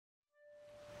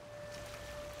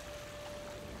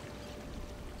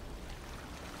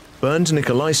Bernd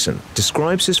Nicolaisen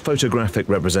describes his photographic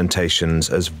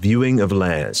representations as viewing of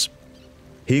layers.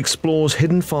 He explores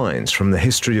hidden finds from the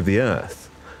history of the Earth,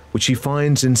 which he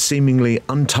finds in seemingly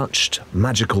untouched,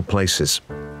 magical places.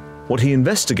 What he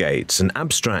investigates and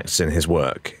abstracts in his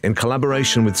work, in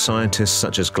collaboration with scientists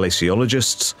such as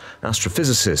glaciologists,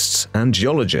 astrophysicists, and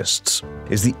geologists,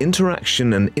 is the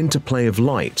interaction and interplay of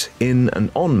light in and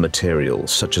on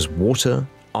materials such as water,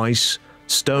 ice,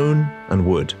 stone, and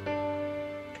wood.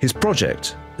 His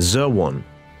project, ZerOne,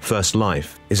 First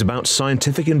Life, is about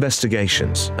scientific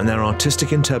investigations and their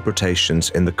artistic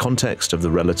interpretations in the context of the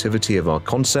relativity of our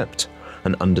concept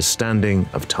and understanding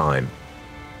of time.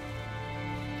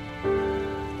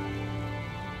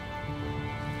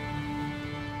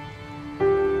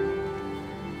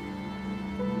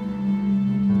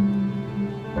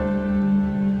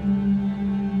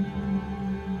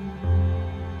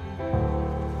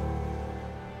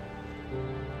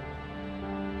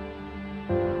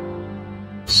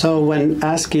 So when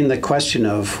asking the question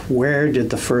of where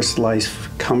did the first life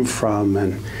come from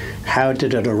and how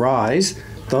did it arise,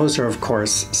 those are, of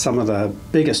course, some of the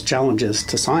biggest challenges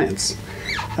to science.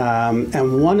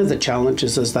 And one of the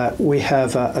challenges is that we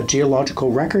have a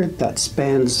geological record that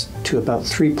spans to about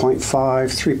 3.5,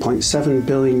 3.7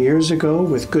 billion years ago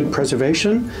with good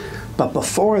preservation. But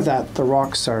before that, the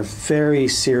rocks are very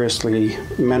seriously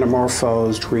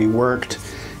metamorphosed, reworked,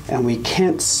 and we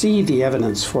can't see the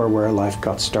evidence for where life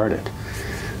got started.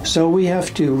 So we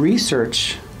have to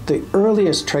research the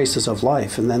earliest traces of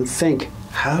life and then think,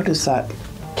 how does that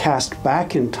cast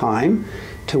back in time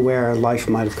to where life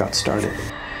might have got started?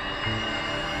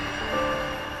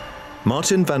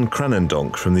 Martin van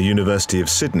Kranendonk from the University of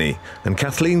Sydney and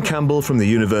Kathleen Campbell from the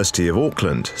University of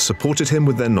Auckland supported him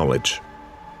with their knowledge.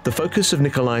 The focus of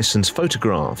Nicolaisen's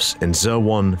photographs in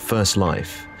ZerOne First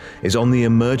Life is on the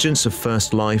emergence of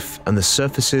first life and the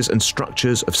surfaces and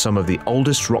structures of some of the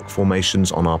oldest rock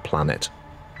formations on our planet.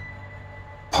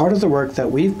 Part of the work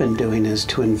that we've been doing is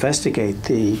to investigate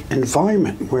the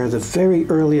environment where the very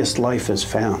earliest life is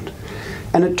found.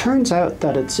 And it turns out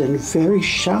that it's in very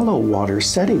shallow water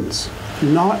settings,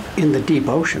 not in the deep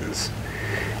oceans.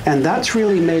 And that's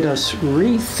really made us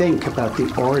rethink about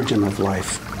the origin of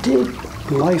life. Did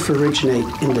life originate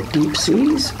in the deep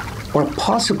seas? Or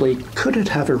possibly, could it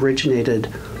have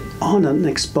originated on an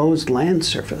exposed land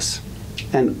surface?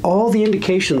 And all the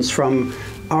indications from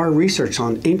our research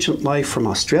on ancient life from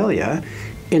Australia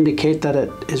indicate that it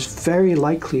is very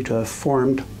likely to have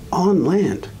formed on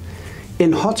land,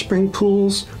 in hot spring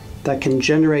pools that can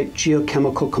generate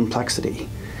geochemical complexity.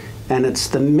 And it's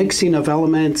the mixing of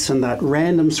elements and that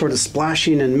random sort of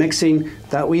splashing and mixing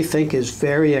that we think is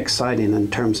very exciting in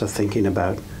terms of thinking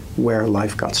about where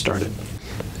life got started.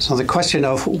 So the question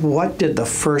of what did the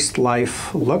first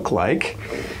life look like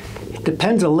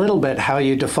depends a little bit how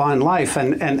you define life,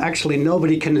 and actually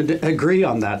nobody can agree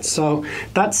on that. So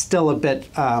that's still a bit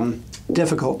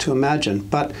difficult to imagine.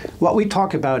 But what we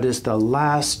talk about is the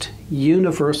last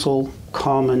universal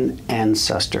common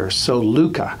ancestor, so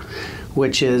LUCA,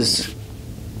 which is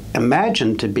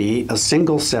imagined to be a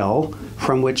single cell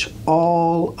from which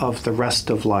all of the rest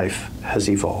of life has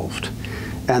evolved.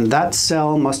 And that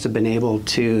cell must have been able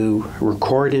to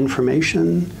record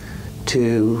information,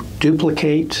 to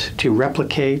duplicate, to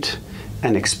replicate,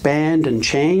 and expand and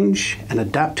change and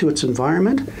adapt to its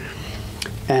environment.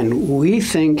 And we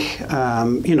think,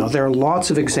 there are lots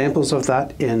of examples of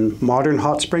that in modern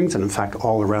hot springs, and in fact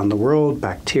all around the world.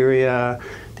 Bacteria,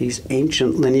 these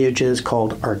ancient lineages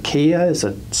called archaea is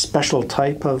a special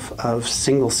type of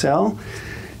single cell.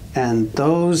 And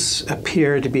those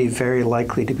appear to be very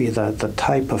likely to be the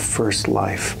type of first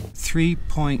life.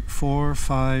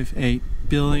 3.458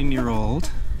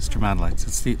 billion-year-old stromatolites.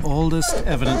 It's the oldest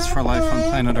evidence for life on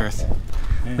planet Earth.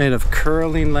 Yeah. Made of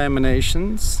curling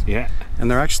laminations. Yeah.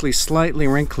 And they're actually slightly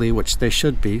wrinkly, which they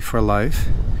should be for life.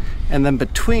 And then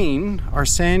between are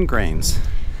sand grains.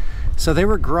 So they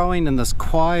were growing in this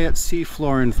quiet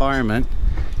seafloor environment,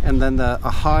 and then a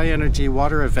high-energy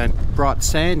water event brought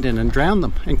sand in and drowned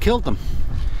them and killed them.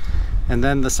 And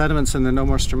then the sediments and the no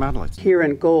more stromatolites. Here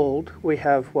in gold, we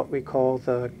have what we call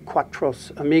the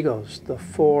Cuatros Amigos, the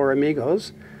four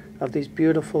amigos of these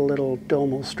beautiful little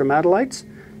domal stromatolites.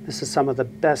 This is some of the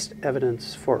best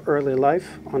evidence for early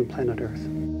life on planet Earth.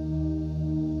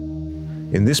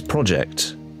 In this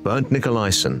project, Bernd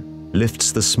Nicolaisen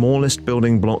lifts the smallest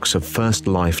building blocks of first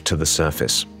life to the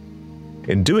surface.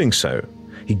 In doing so,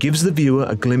 he gives the viewer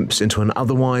a glimpse into an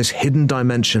otherwise hidden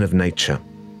dimension of nature.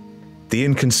 The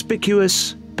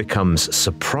inconspicuous becomes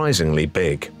surprisingly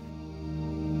big.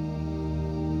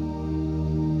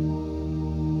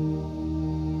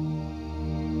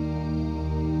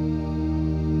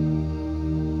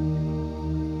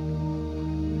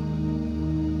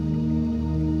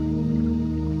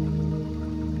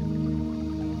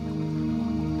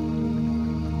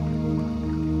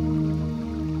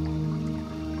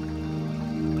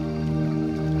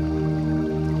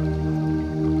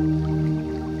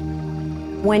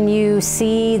 When you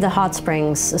see the hot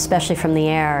springs, especially from the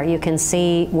air, you can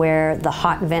see where the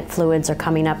hot vent fluids are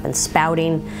coming up and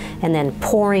spouting and then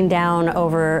pouring down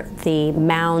over the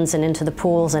mounds and into the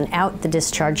pools and out the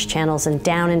discharge channels and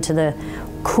down into the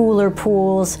cooler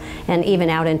pools and even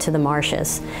out into the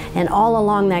marshes. And all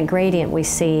along that gradient we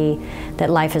see that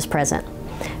life is present.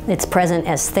 It's present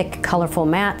as thick, colorful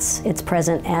mats. It's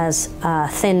present as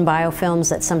thin biofilms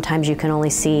that sometimes you can only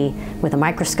see with a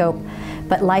microscope.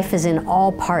 But life is in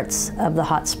all parts of the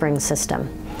hot spring system.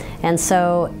 And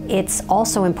so it's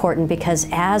also important because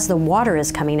as the water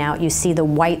is coming out, you see the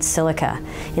white silica.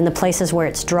 In the places where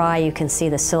it's dry, you can see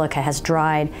the silica has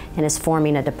dried and is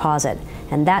forming a deposit.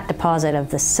 And that deposit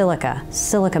of the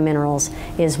silica minerals,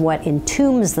 is what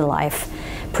entombs the life,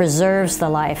 preserves the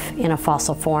life in a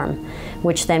fossil form,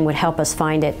 which then would help us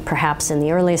find it perhaps in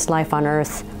the earliest life on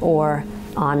Earth or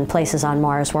on places on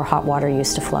Mars where hot water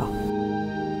used to flow.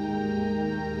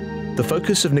 The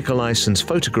focus of Nicolaisen's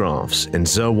photographs in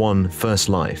ZerOne First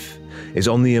Life is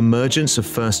on the emergence of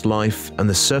first life and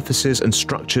the surfaces and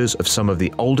structures of some of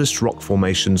the oldest rock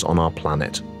formations on our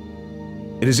planet.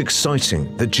 It is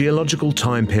exciting that geological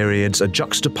time periods are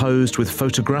juxtaposed with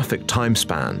photographic time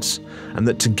spans, and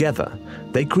that together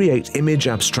they create image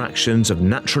abstractions of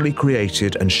naturally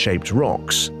created and shaped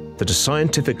rocks that are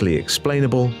scientifically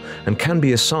explainable and can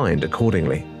be assigned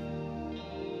accordingly.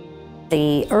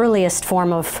 The earliest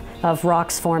form of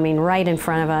rocks forming right in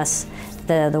front of us,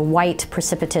 the white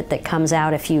precipitate that comes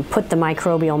out if you put the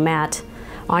microbial mat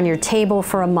on your table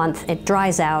for a month, it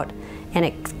dries out and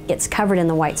it gets covered in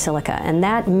the white silica. And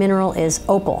that mineral is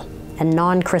opal, a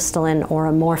non-crystalline or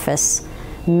amorphous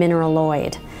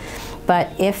mineraloid. But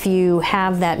if you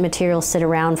have that material sit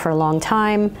around for a long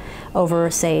time,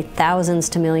 over say thousands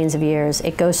to millions of years,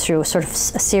 it goes through sort of a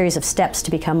series of steps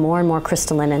to become more and more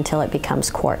crystalline until it becomes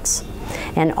quartz.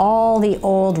 And all the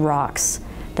old rocks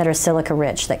that are silica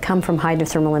rich, that come from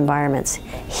hydrothermal environments,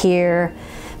 here,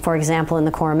 for example, in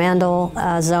the Coromandel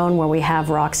zone, where we have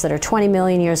rocks that are 20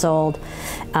 million years old,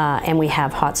 and we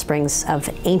have hot springs of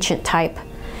ancient type,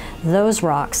 those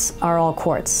rocks are all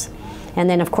quartz. And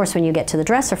then, of course, when you get to the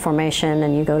Dresser Formation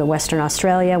and you go to Western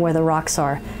Australia, where the rocks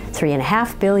are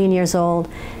 3.5 billion years old,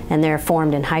 and they're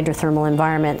formed in hydrothermal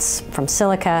environments from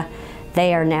silica,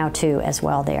 they are now too, as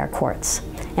well, they are quartz.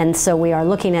 And so we are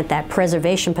looking at that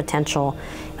preservation potential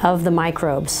of the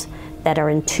microbes that are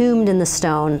entombed in the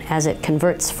stone as it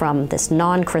converts from this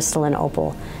non-crystalline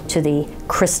opal to the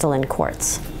crystalline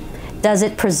quartz. Does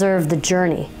it preserve the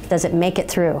journey? Does it make it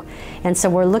through? And so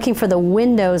we're looking for the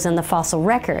windows in the fossil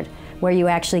record where you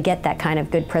actually get that kind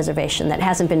of good preservation that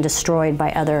hasn't been destroyed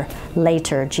by other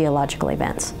later geological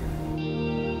events.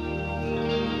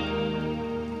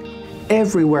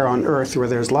 Everywhere on Earth where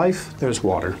there's life, there's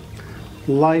water.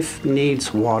 Life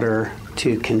needs water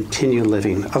to continue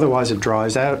living. Otherwise it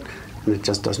dries out and it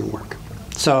just doesn't work.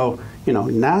 So, you know,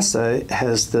 NASA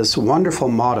has this wonderful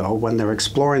motto when they're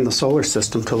exploring the solar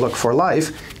system to look for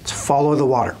life, it's follow the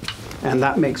water. And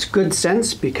that makes good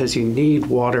sense because you need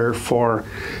water for,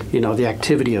 you know, the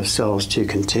activity of cells to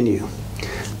continue.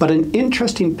 But an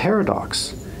interesting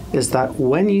paradox is that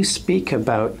when you speak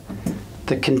about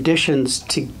the conditions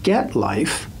to get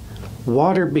life,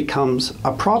 water becomes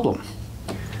a problem.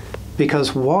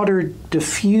 Because water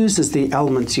diffuses the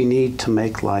elements you need to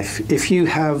make life. If you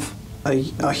have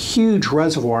a huge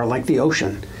reservoir like the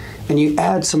ocean, and you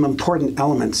add some important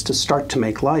elements to start to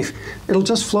make life, it'll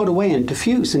just float away and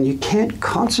diffuse, and you can't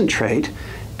concentrate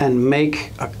and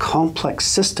make a complex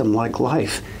system like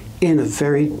life in a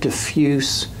very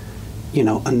diffuse, you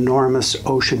know, enormous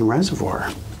ocean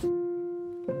reservoir.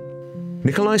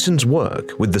 Nicolaisen's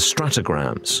work with the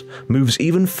stratograms moves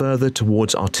even further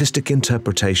towards artistic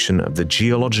interpretation of the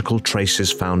geological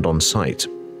traces found on site.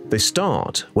 They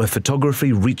start where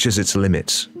photography reaches its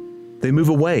limits. They move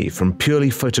away from purely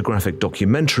photographic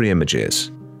documentary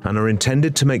images and are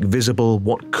intended to make visible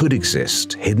what could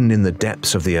exist hidden in the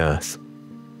depths of the Earth.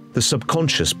 The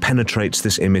subconscious penetrates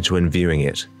this image when viewing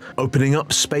it, opening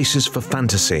up spaces for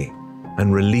fantasy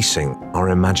and releasing our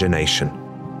imagination.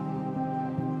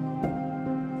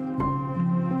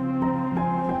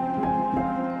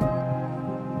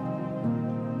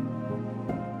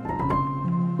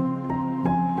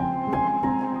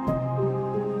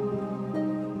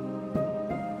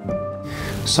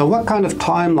 So what kind of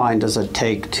timeline does it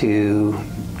take to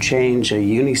change a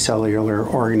unicellular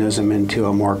organism into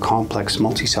a more complex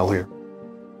multicellular?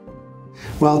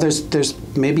 Well,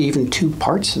 there's maybe even two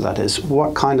parts to that. Is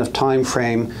what kind of time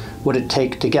frame would it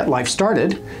take to get life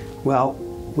started? Well,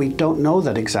 we don't know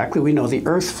that exactly. We know the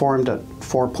Earth formed at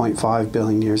 4.5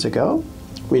 billion years ago.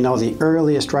 We know the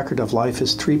earliest record of life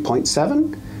is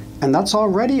 3.7, And that's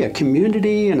already a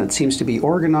community, and it seems to be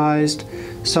organized.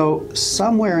 So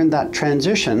somewhere in that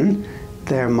transition,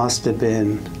 there must have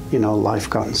been, life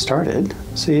gotten started.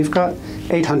 So you've got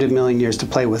 800 million years to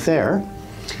play with there.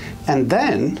 And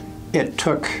then it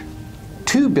took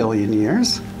 2 billion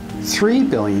years, 3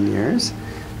 billion years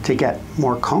to get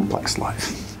more complex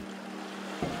life.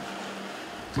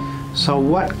 So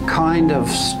what kind of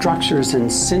structures in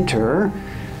sinter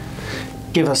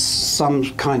give us some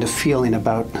kind of feeling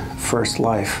about first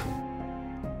life?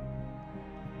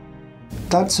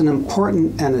 That's an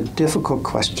important and a difficult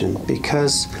question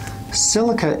because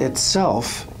silica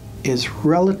itself is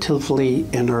relatively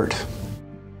inert.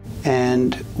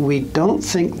 And we don't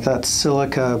think that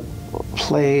silica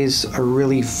plays a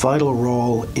really vital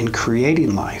role in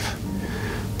creating life.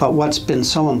 But what's been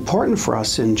so important for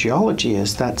us in geology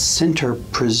is that sinter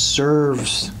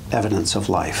preserves evidence of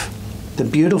life. The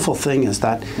beautiful thing is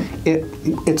that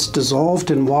it's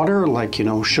dissolved in water, like,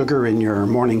 sugar in your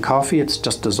morning coffee, it's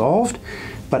just dissolved.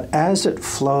 But as it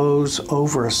flows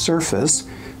over a surface,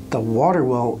 the water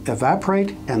will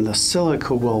evaporate and the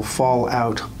silica will fall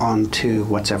out onto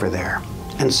what's ever there.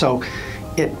 And so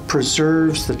it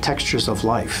preserves the textures of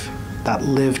life that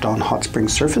lived on hot spring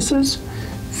surfaces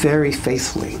very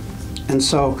faithfully. And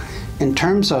so in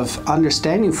terms of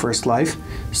understanding first life,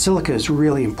 silica is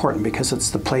really important because it's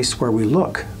the place where we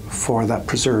look for that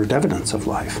preserved evidence of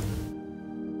life.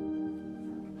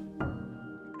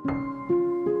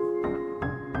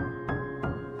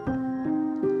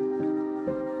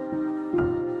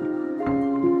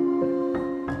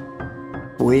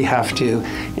 We have to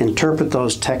interpret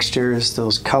those textures,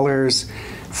 those colors,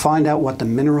 find out what the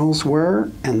minerals were,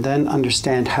 and then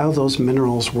understand how those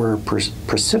minerals were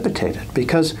precipitated.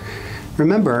 Because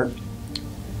remember,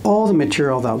 all the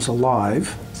material that was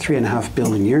alive 3.5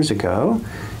 billion years ago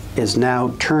is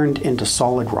now turned into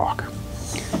solid rock.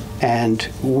 And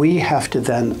we have to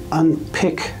then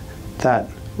unpick that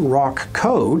rock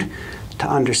code to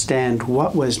understand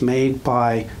what was made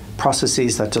by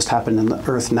processes that just happened in the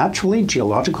earth naturally,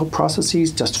 geological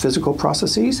processes, just physical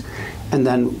processes, and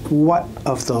then what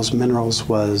of those minerals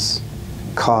was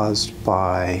caused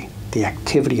by the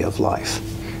activity of life.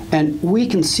 And we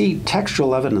can see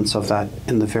textural evidence of that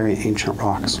in the very ancient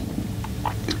rocks.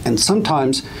 And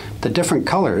sometimes the different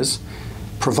colors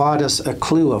provide us a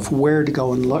clue of where to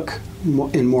go and look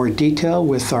in more detail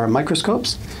with our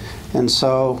microscopes. And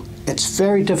so it's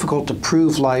very difficult to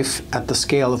prove life at the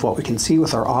scale of what we can see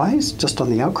with our eyes, just on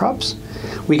the outcrops.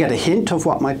 We get a hint of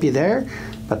what might be there,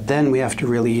 but then we have to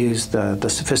really use the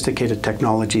sophisticated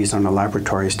technologies in our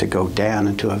laboratories to go down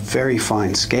into a very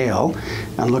fine scale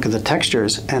and look at the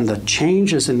textures and the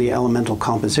changes in the elemental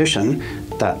composition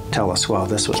that tell us, well,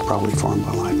 this was probably formed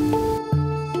by life.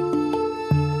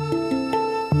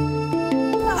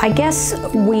 I guess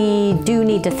we do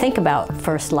need to think about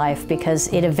first life because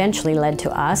it eventually led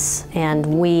to us, and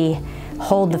we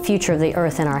hold the future of the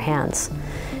earth in our hands.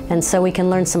 And so we can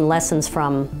learn some lessons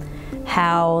from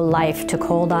how life took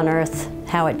hold on Earth,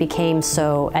 how it became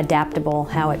so adaptable,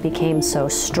 how it became so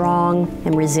strong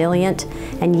and resilient,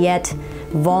 and yet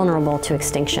vulnerable to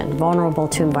extinction, vulnerable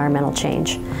to environmental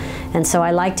change. And so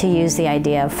I like to use the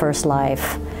idea of first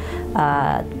life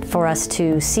for us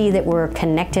to see that we're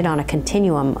connected on a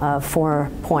continuum of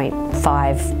 4.5,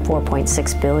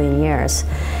 4.6 billion years,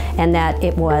 and that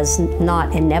it was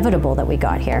not inevitable that we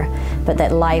got here, but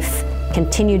that life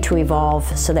continued to evolve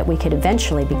so that we could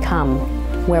eventually become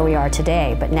where we are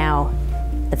today. But now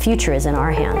the future is in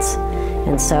our hands.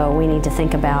 And so we need to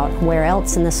think about where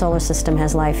else in the solar system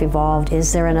has life evolved?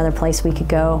 Is there another place we could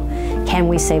go? Can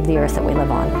we save the Earth that we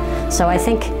live on? So I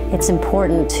think it's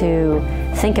important to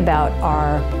think about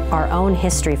our own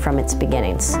history from its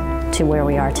beginnings to where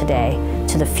we are today,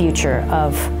 to the future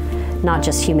of not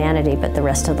just humanity, but the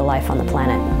rest of the life on the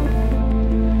planet.